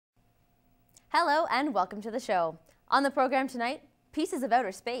Hello and welcome to the show. On the program tonight, pieces of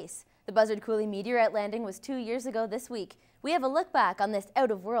outer space. The Buzzard Coulee meteorite landing was 2 years ago this week. We have a look back on this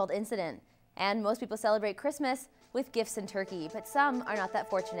out-of-world incident. And most people celebrate Christmas with gifts and turkey, but some are not that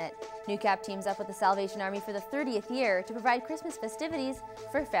fortunate. Newcap teams up with the Salvation Army for the 30th year to provide Christmas festivities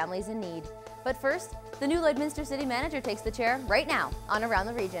for families in need. But first, the new Lloydminster City Manager takes the chair right now on Around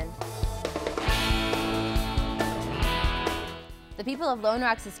the Region. The people of Lone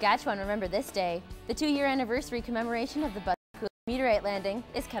Rock, Saskatchewan remember this day. The 2-year anniversary commemoration of the Buzzard Coulee meteorite landing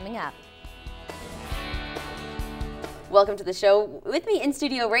is coming up. Welcome to the show. With me in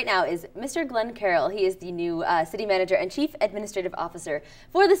studio right now is Mr. Glenn Carroll. He is the new City Manager and Chief Administrative Officer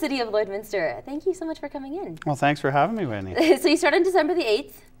for the City of Lloydminster. Thank you so much for coming in. Well, thanks for having me, Whitney. So you started on December the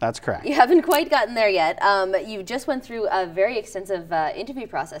 8th. That's correct. You haven't quite gotten there yet. You just went through a very extensive interview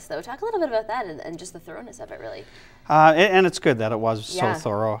process, though. Talk a little bit about that and just the thoroughness of it, really. And it's good that it was so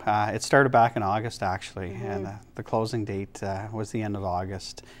thorough. It started back in August, actually, and the closing date was the end of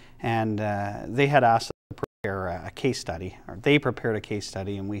August. And they had asked us to prepare a case study, or they prepared a case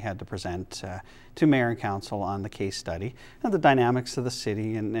study, and we had to present to Mayor and Council on the case study and the dynamics of the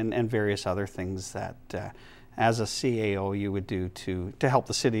city and various other things that as a CAO you would do to help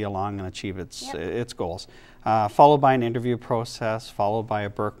the city along and achieve its goals. Followed by an interview process, followed by a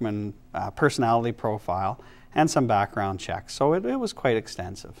Berkman personality profile, and some background checks. So it was quite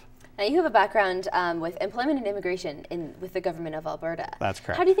extensive. Now you have a background with employment and immigration with the government of Alberta. That's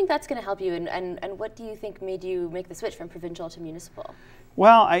correct. How do you think that's going to help you, and what do you think made you make the switch from provincial to municipal?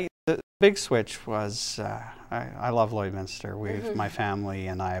 Well, the big switch was I love Lloydminster. My family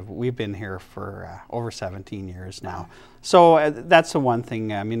and we've been here for over 17 years now. So that's the one thing.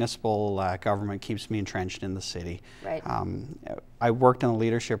 Municipal government keeps me entrenched in the city. Right. I worked in a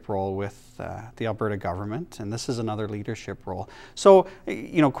leadership role with the Alberta government, and this is another leadership role. So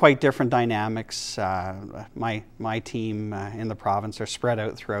quite different dynamics. My team in the province are spread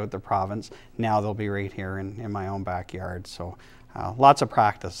out throughout the province. Now they'll be right here in my own backyard. So lots of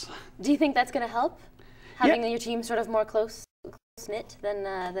practice. Do you think that's going to help? Having your team sort of more close-knit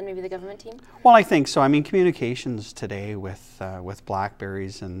than maybe the government team? Well, I think so. I mean, communications today with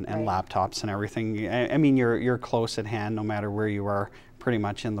Blackberries and laptops and everything, I mean, you're close at hand no matter where you are pretty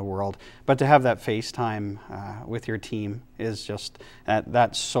much in the world. But to have that FaceTime with your team is just,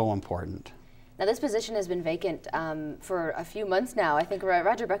 that's so important. Now, this position has been vacant for a few months now. I think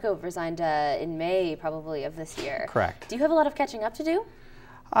Roger Brecko resigned in May, probably, of this year. Correct. Do you have a lot of catching up to do?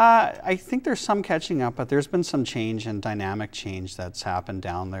 I think there's some catching up, but there's been some change and dynamic change that's happened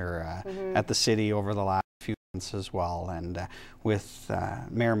down there at the city over the last few months as well. And with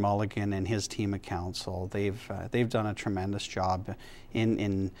Mayor Mulligan and his team at council, they've done a tremendous job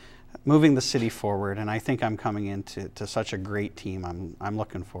in moving the city forward, and I think I'm coming into such a great team. I'm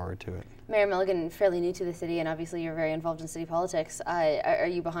looking forward to it. Mayor Mulligan, fairly new to the city, and obviously you're very involved in city politics. Are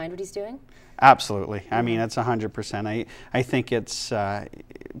you behind what he's doing? Absolutely. I mean, it's 100%. I think it's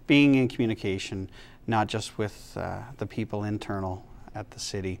being in communication, not just with the people internal at the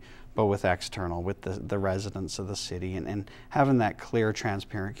city, but with external, with the residents of the city, and having that clear,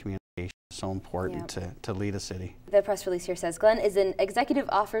 transparent communication. So important to lead a city. The press release here says, Glenn is an executive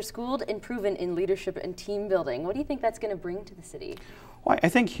officer schooled and proven in leadership and team building. What do you think that's going to bring to the city? Well, I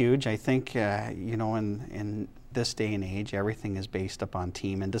think huge. I think, in this day and age, everything is based upon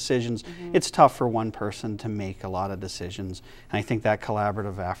team and decisions. It's tough for one person to make a lot of decisions. And I think that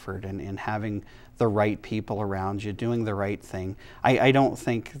collaborative effort and having the right people around you, doing the right thing. I don't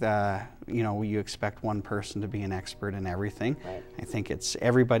think that, you expect one person to be an expert in everything. Right. I think it's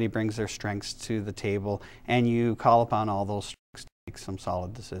everybody brings their strengths to the table, and you call upon all those strengths to make some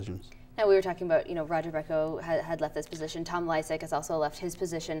solid decisions. Now, we were talking about, Roger Brecko had left this position. Tom Lysak has also left his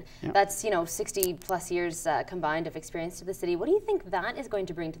position. Yep. That's, 60 plus years combined of experience to the city. What do you think that is going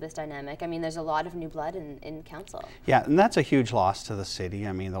to bring to this dynamic? I mean, there's a lot of new blood in council. Yeah, and that's a huge loss to the city.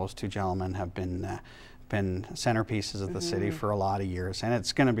 I mean, those two gentlemen have been centerpieces of the city for a lot of years, and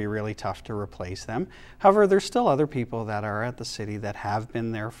it's going to be really tough to replace them. However, there's still other people that are at the city that have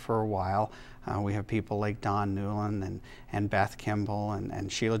been there for a while. We have people like Don Newland and Beth Kimball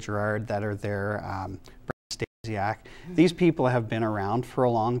and Sheila Gerard that are there, Brett Stasiak. These people have been around for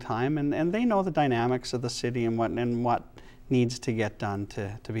a long time, and they know the dynamics of the city and what needs to get done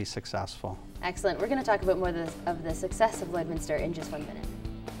to be successful. Excellent. We're going to talk about more of the success of Lloydminster in just 1 minute.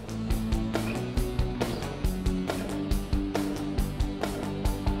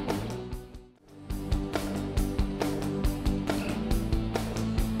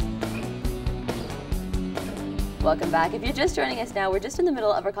 Welcome back. If you're just joining us now, we're just in the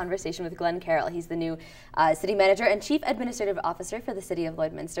middle of our conversation with Glenn Carroll. He's the new City Manager and Chief Administrative Officer for the City of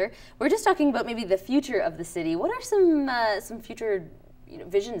Lloydminster. We're just talking about maybe the future of the city. What are some future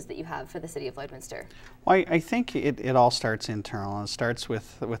visions that you have for the City of Lloydminster? Well, I think it all starts internal, and it starts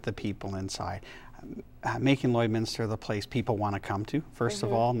with the people inside. Making Lloydminster the place people want to come to, first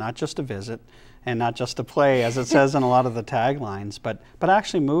of all, not just to visit and not just to play, as it says in a lot of the taglines, but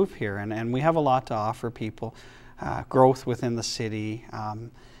actually move here. And we have a lot to offer people. Growth within the city,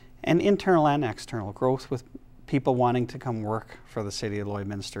 and internal and external growth with people wanting to come work for the City of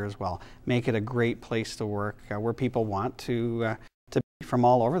Lloydminster as well. Make it a great place to work where people want to be from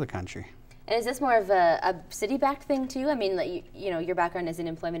all over the country. And is this more of a city-backed thing too? I mean, like, you know, your background is in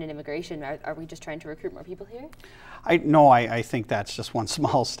employment and immigration. Are we just trying to recruit more people here? No, I think that's just one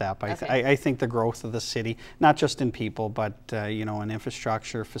small step. I think the growth of the city, not just in people, but you know, in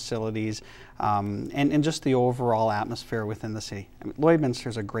infrastructure, facilities, and just the overall atmosphere within the city. I mean, Lloydminster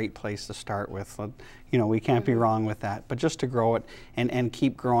is a great place to start with. You know, we can't be wrong with that. But just to grow it and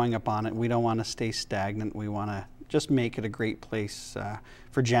keep growing upon it, we don't want to stay stagnant. We want to just make it a great place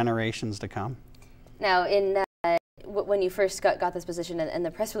for generations to come. Now, when you first got this position and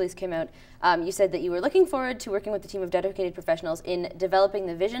the press release came out, you said that you were looking forward to working with a team of dedicated professionals in developing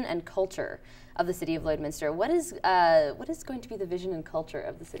the vision and culture of the City of Lloydminster. What is going to be the vision and culture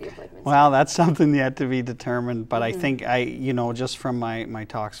of the City of Lloydminster? Well, that's something yet to be determined, but I think you know, just from my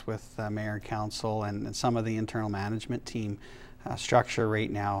talks with Mayor and Council and some of the internal management team, structure right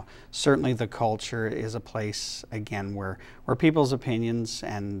now, certainly the culture is a place, again, where people's opinions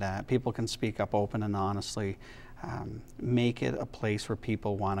and people can speak up open and honestly, make it a place where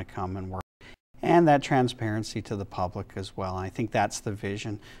people want to come and work. And that transparency to the public as well. And I think that's the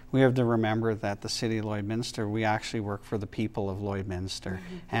vision. We have to remember that the City of Lloydminster, we actually work for the people of Lloydminster.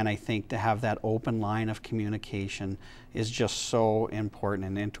 And I think to have that open line of communication is just so important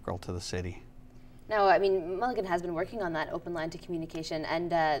and integral to the city. Now, I mean, Mulligan has been working on that open line to communication,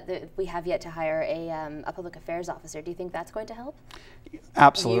 and we have yet to hire a public affairs officer. Do you think that's going to help?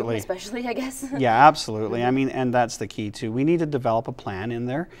 Absolutely. You especially, I guess. Yeah, absolutely. I mean, and that's the key too. We need to develop a plan in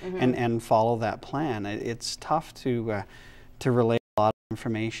there and follow that plan. It's tough to relay a lot of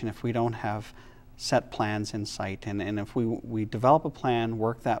information if we don't have set plans in sight. And if we develop a plan,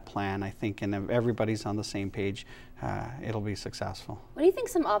 work that plan, I think, and if everybody's on the same page, it'll be successful. What do you think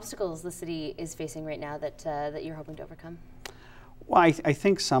some obstacles the city is facing right now that you're hoping to overcome? Well, I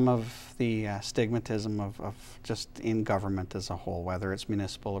think some of the stigmatism of just in government as a whole, whether it's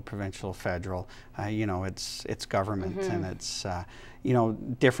municipal or provincial, federal, you know, it's government, and it's, you know,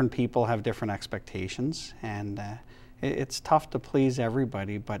 different people have different expectations, and it's tough to please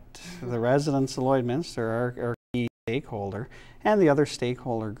everybody, but the residents of Lloydminster are a key stakeholder, and the other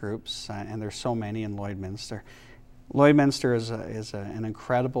stakeholder groups, and there's so many in Lloydminster. Lloydminster is an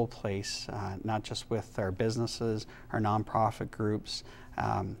incredible place, not just with our businesses, our nonprofit groups,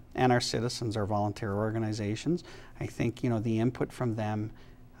 and our citizens, our volunteer organizations. I think, you know, the input from them,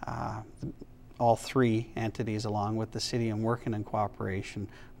 all three entities along with the city and working in cooperation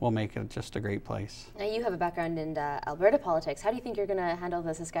will make it just a great place. Now, you have a background in Alberta politics. How do you think you're going to handle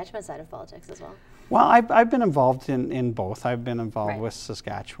the Saskatchewan side of politics as well? Well, I've been involved in both. I've been involved with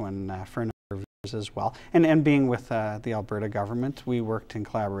Saskatchewan for a number of years as well. And being with the Alberta government, we worked in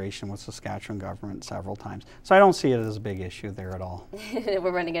collaboration with Saskatchewan government several times. So I don't see it as a big issue there at all.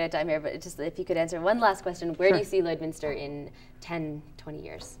 We're running out of time here, but just if you could answer one last question, where do you see Lloydminster in 10, 20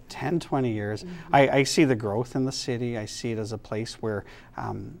 years? 10, 20 years. I see the growth in the city. I see it as a place where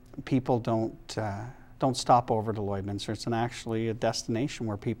people don't stop over to Lloydminster. It's actually a destination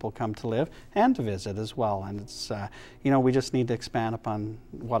where people come to live and to visit as well. And it's, you know, we just need to expand upon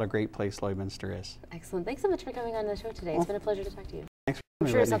what a great place Lloydminster is. Excellent. Thanks so much for coming on the show today. It's been a pleasure to talk to you. Thanks for I'm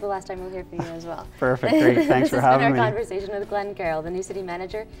me, sure Whitney. it's not the last time we'll hear from you as well. Perfect. Great. Thanks for having me. This has been our conversation with Glenn Carroll, the new City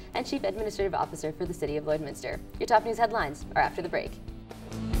Manager and Chief Administrative Officer for the City of Lloydminster. Your top news headlines are after the break.